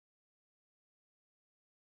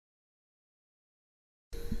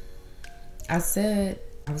I said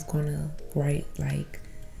I was gonna write like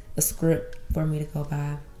a script for me to go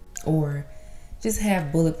by, or just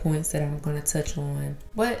have bullet points that I'm gonna touch on,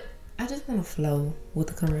 but I just want to flow with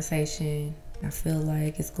the conversation. I feel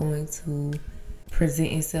like it's going to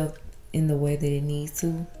present itself in the way that it needs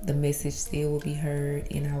to. The message still will be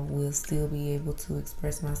heard, and I will still be able to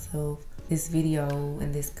express myself. This video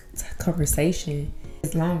and this conversation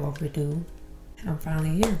is long overdue. I'm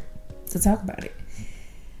finally here to talk about it.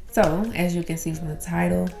 So, as you can see from the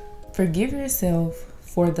title, forgive yourself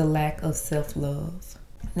for the lack of self-love.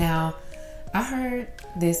 Now, I heard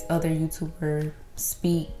this other YouTuber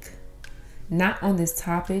speak not on this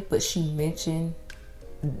topic, but she mentioned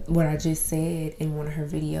what I just said in one of her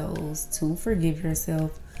videos, to forgive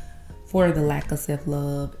yourself for the lack of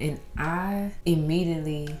self-love. And I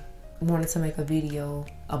immediately wanted to make a video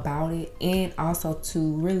about it, and also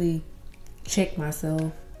to really check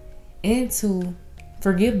myself and to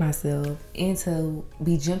forgive myself and to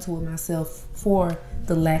be gentle with myself for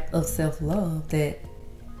the lack of self-love that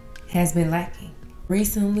has been lacking.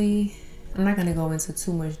 Recently, I'm not going to go into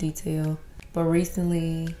too much detail, but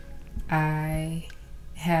recently I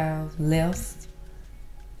have left,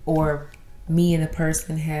 or me and a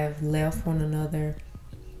person have left one another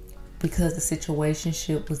because the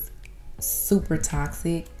situationship was super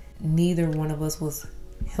toxic. Neither one of us was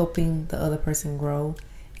helping the other person grow.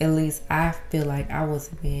 At least I feel like I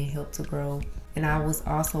wasn't being helped to grow, and I was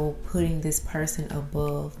also putting this person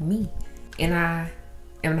above me. And I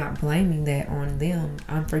am not blaming that on them.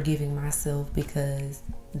 I'm forgiving myself because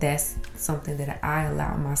that's something that I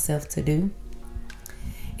allowed myself to do.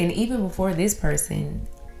 And even before this person,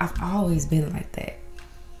 I've always been like that.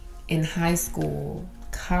 In high school,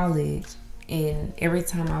 college, and every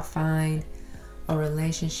time I find a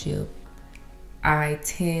relationship, I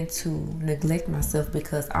tend to neglect myself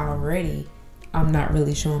because already I'm not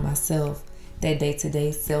really showing myself that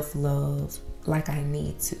day-to-day self-love like I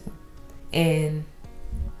need to. And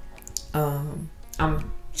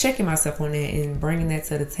I'm checking myself on that and bringing that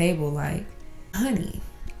to the table, like, honey.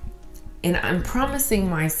 And I'm promising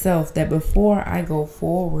myself that before I go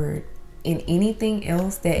forward in anything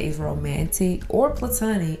else that is romantic or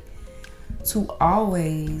platonic, to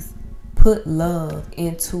always put love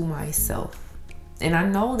into myself. And I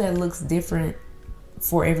know that looks different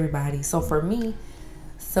for everybody. So for me,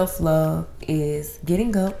 self-love is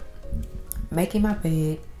getting up, making my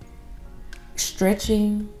bed,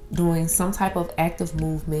 stretching, doing some type of active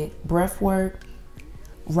movement, breath work,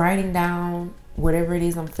 writing down whatever it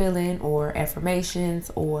is I'm feeling, or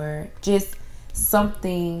affirmations, or just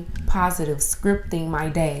something positive, scripting my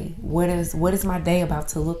day. What is my day about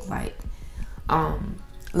to look like?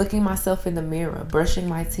 Looking myself in the mirror, brushing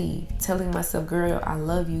my teeth, telling myself, girl, I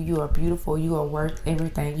love you. You are beautiful. You are worth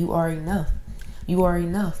everything. You are enough. You are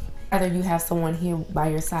enough. Whether you have someone here by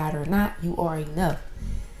your side or not, you are enough.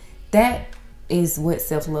 That is what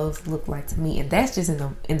self-love look like to me. And that's just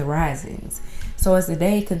in the risings. So as the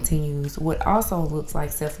day continues, what also looks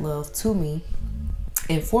like self-love to me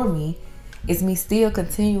and for me is me still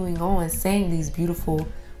continuing on saying these beautiful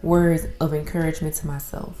words of encouragement to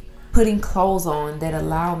myself. Putting clothes on that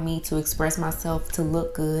allow me to express myself, to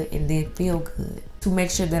look good and then feel good. To make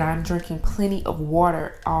sure that I'm drinking plenty of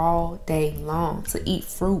water all day long. To eat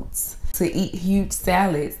fruits. To eat huge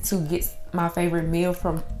salads. To get my favorite meal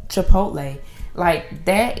from Chipotle. Like,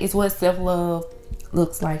 that is what self-love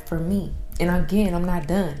looks like for me. And again, I'm not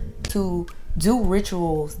done. To do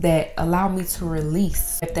rituals that allow me to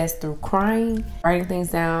release. If that's through crying, writing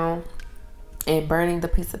things down, and burning the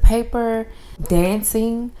piece of paper,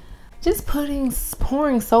 dancing. Just pouring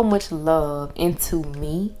so much love into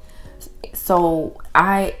me, so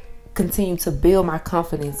I continue to build my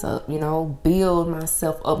confidence up, build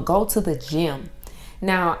myself up, go to the gym.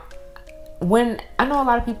 Now, when I know a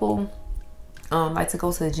lot of people like to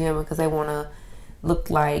go to the gym because they want to look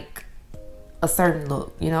like a certain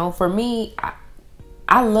look, for me,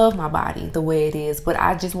 I love my body the way it is, but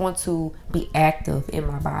I just want to be active in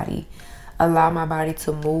my body. Allow my body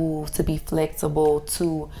to move, to be flexible,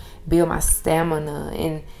 to build my stamina,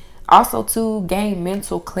 and also to gain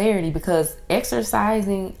mental clarity, because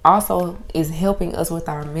exercising also is helping us with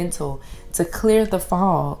our mental, to clear the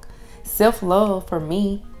fog. Self-love for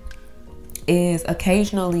me is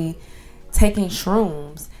occasionally taking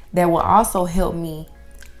shrooms that will also help me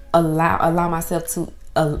allow myself to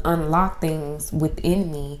unlock things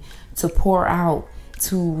within me, to pour out,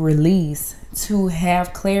 to release, to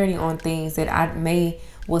have clarity on things that I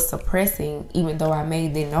was suppressing, even though I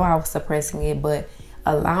didn't know I was suppressing it, but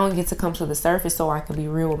allowing it to come to the surface so I can be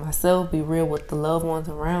real with myself, be real with the loved ones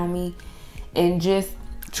around me, and just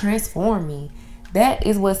transform me. That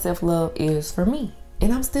is what self-love is for me.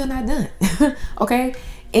 And I'm still not done. Okay.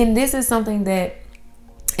 And this is something that,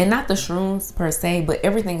 and not the shrooms per se, but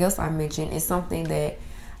everything else I mentioned is something that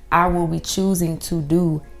I will be choosing to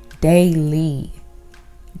do daily.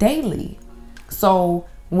 So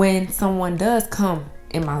when someone does come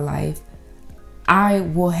in my life, I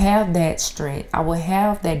will have that strength. I will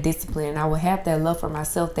have that discipline. I will have that love for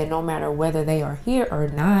myself, that no matter whether they are here or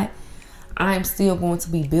not, I'm still going to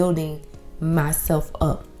be building myself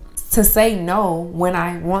up. To say no when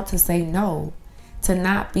I want to say no. To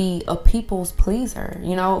not be a people's pleaser.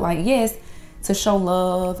 You know, like, yes, to show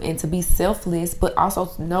love and to be selfless, but also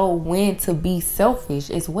to know when to be selfish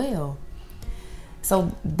as well.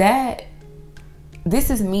 So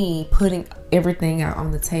this is me putting everything out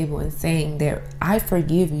on the table and saying that I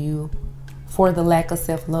forgive you for the lack of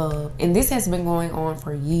self-love. And this has been going on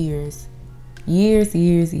for years. I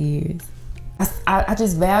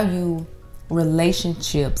just value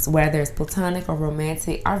relationships, whether it's platonic or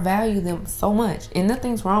romantic. I value them so much, and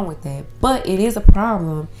nothing's wrong with that. But it is a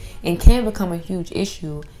problem and can become a huge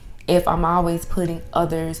issue if I'm always putting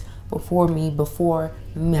others before me, before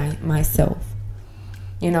myself.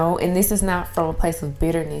 You know, and this is not from a place of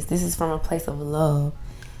bitterness. This is from a place of love,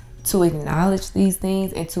 to acknowledge these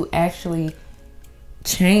things and to actually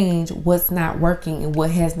change what's not working and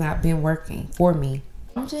what has not been working for me.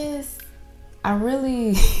 I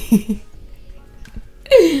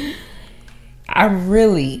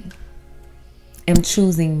really am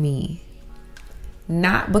choosing me.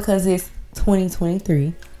 Not because it's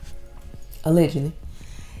 2023, allegedly.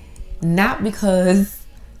 Not because,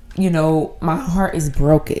 you know, my heart is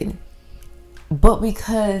broken, but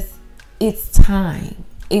because it's time.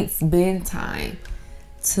 It's been time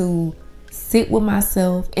to sit with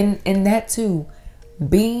myself, and that too,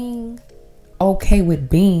 being okay with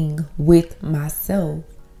being with myself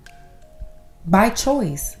by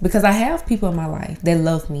choice, because I have people in my life that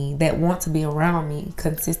love me, that want to be around me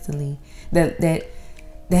consistently, that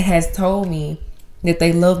has told me that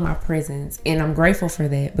they love my presence, and I'm grateful for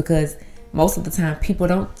that, because most of the time people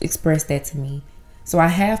don't express that to me. So I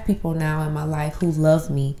have people now in my life who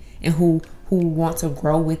love me and who want to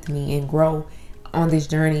grow with me and grow on this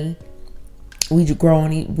journey. We grow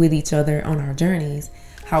with each other on our journeys.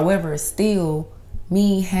 However, still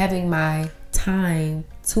me having my time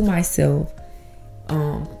to myself,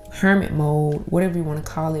 hermit mode, whatever you want to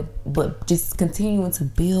call it, but just continuing to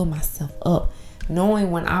build myself up,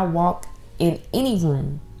 knowing when I walk in any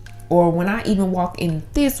room, or when I even walk in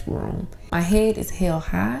this room, my head is held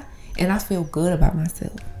high and I feel good about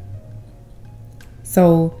myself.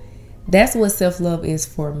 So that's what self-love is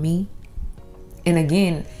for me. And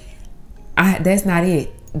again, that's not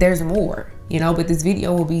it. There's more, you know, but this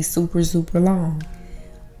video will be super long.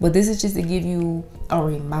 But this is just to give you a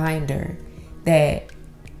reminder that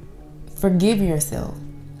forgive yourself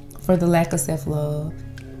for the lack of self-love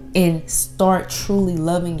and start truly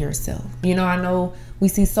loving yourself. You know, I know we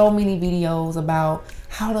see so many videos about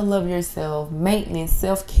how to love yourself, maintenance,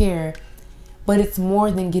 self-care, but it's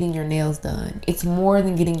more than getting your nails done. It's more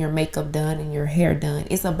than getting your makeup done and your hair done.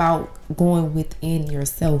 It's about going within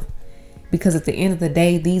yourself, because at the end of the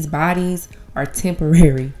day, these bodies are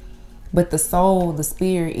temporary, but the soul, the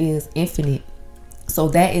spirit is infinite. So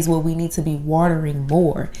that is what we need to be watering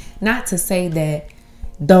more. Not to say that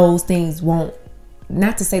those things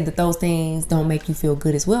don't make you feel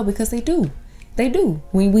good as well, because they do. They do.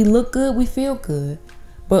 When we look good, we feel good.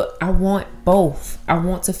 But I want both. I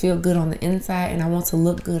want to feel good on the inside and I want to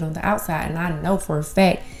look good on the outside. And I know for a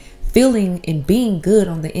fact, feeling and being good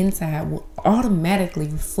on the inside will automatically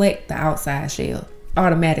reflect the outside shell.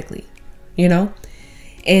 Automatically, you know?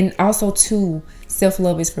 And also too,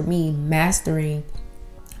 self-love is for me mastering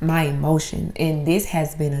my emotion. And this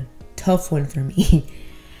has been a tough one for me.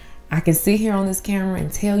 I can sit here on this camera and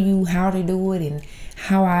tell you how to do it and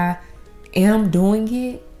how I am doing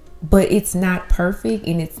it, but it's not perfect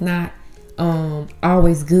and it's not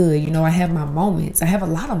always good. You know, I have my moments. I have a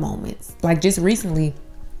lot of moments. Like just recently,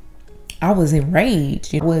 I was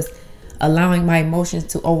enraged. I was allowing my emotions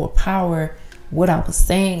to overpower what I was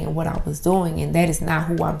saying and what I was doing. And that is not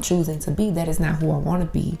who I'm choosing to be. That is not who I want to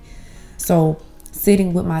be. So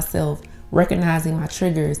sitting with myself, recognizing my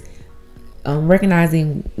triggers,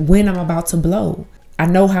 recognizing when I'm about to blow. I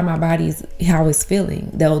know how my body is, how it's feeling.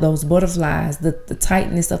 Those butterflies, the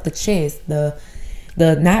tightness of the chest, the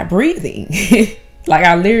not breathing. Like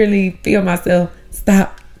I literally feel myself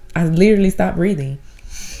stop. I literally stop breathing.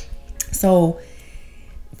 So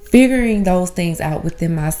figuring those things out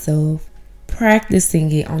within myself,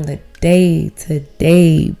 practicing it on the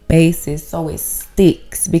day-to-day basis, so it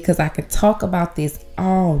sticks, because I can talk about this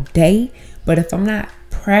all day, but if I'm not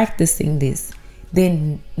practicing this,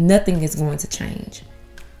 then nothing is going to change.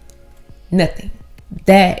 Nothing.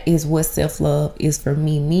 That is what self-love is for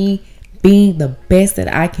me. Me being the best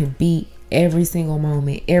that I can be every single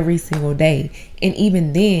moment, every single day. And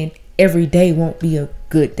even then, every day won't be a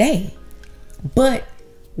good day. But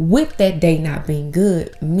with that day not being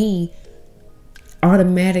good, me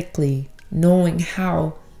automatically knowing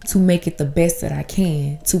how to make it the best that I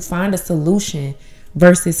can, to find a solution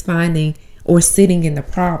versus finding or sitting in the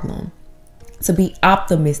problem, to be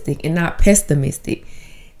optimistic and not pessimistic.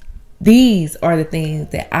 These are the things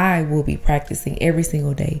that I will be practicing every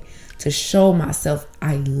single day to show myself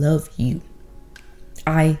I love you.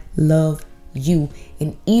 I love you.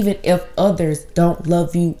 And even if others don't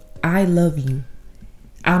love you, I love you.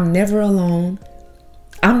 I'm never alone.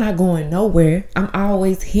 I'm not going nowhere. I'm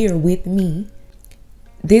always here with me.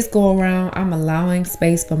 This go around, I'm allowing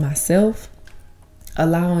space for myself,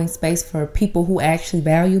 allowing space for people who actually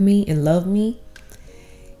value me and love me,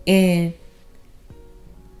 and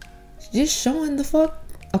just showing the fuck.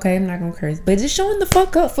 Okay, I'm not gonna curse, but just showing the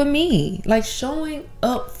fuck up for me. Like showing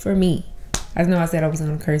up for me. I know I said I was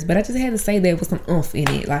gonna curse, but I just had to say that with some oomph in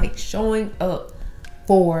it. Like showing up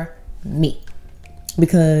for me.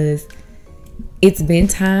 Because it's been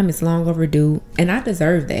time, it's long overdue, and I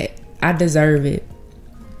deserve that. I deserve it.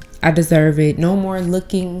 I deserve it. No more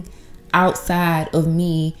looking outside of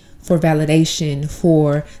me for validation,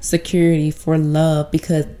 for security, for love,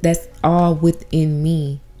 because that's all within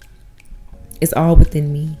me. It's all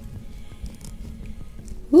within me.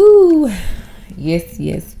 Woo. Yes,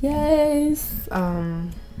 yes, yes.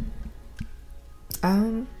 I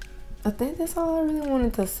think that's all I really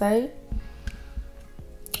wanted to say.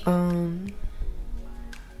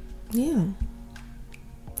 Yeah.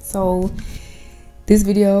 So this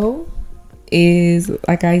video is,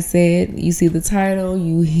 like I said, you see the title,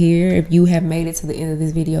 you hear. If you have made it to the end of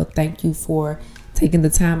this video, thank you for taking the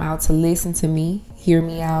time out to listen to me, hear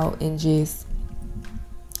me out, and just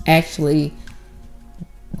actually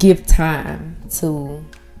give time to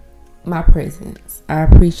my presence. I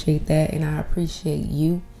appreciate that, and I appreciate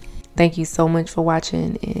you. Thank you so much for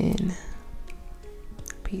watching, and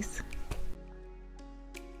peace.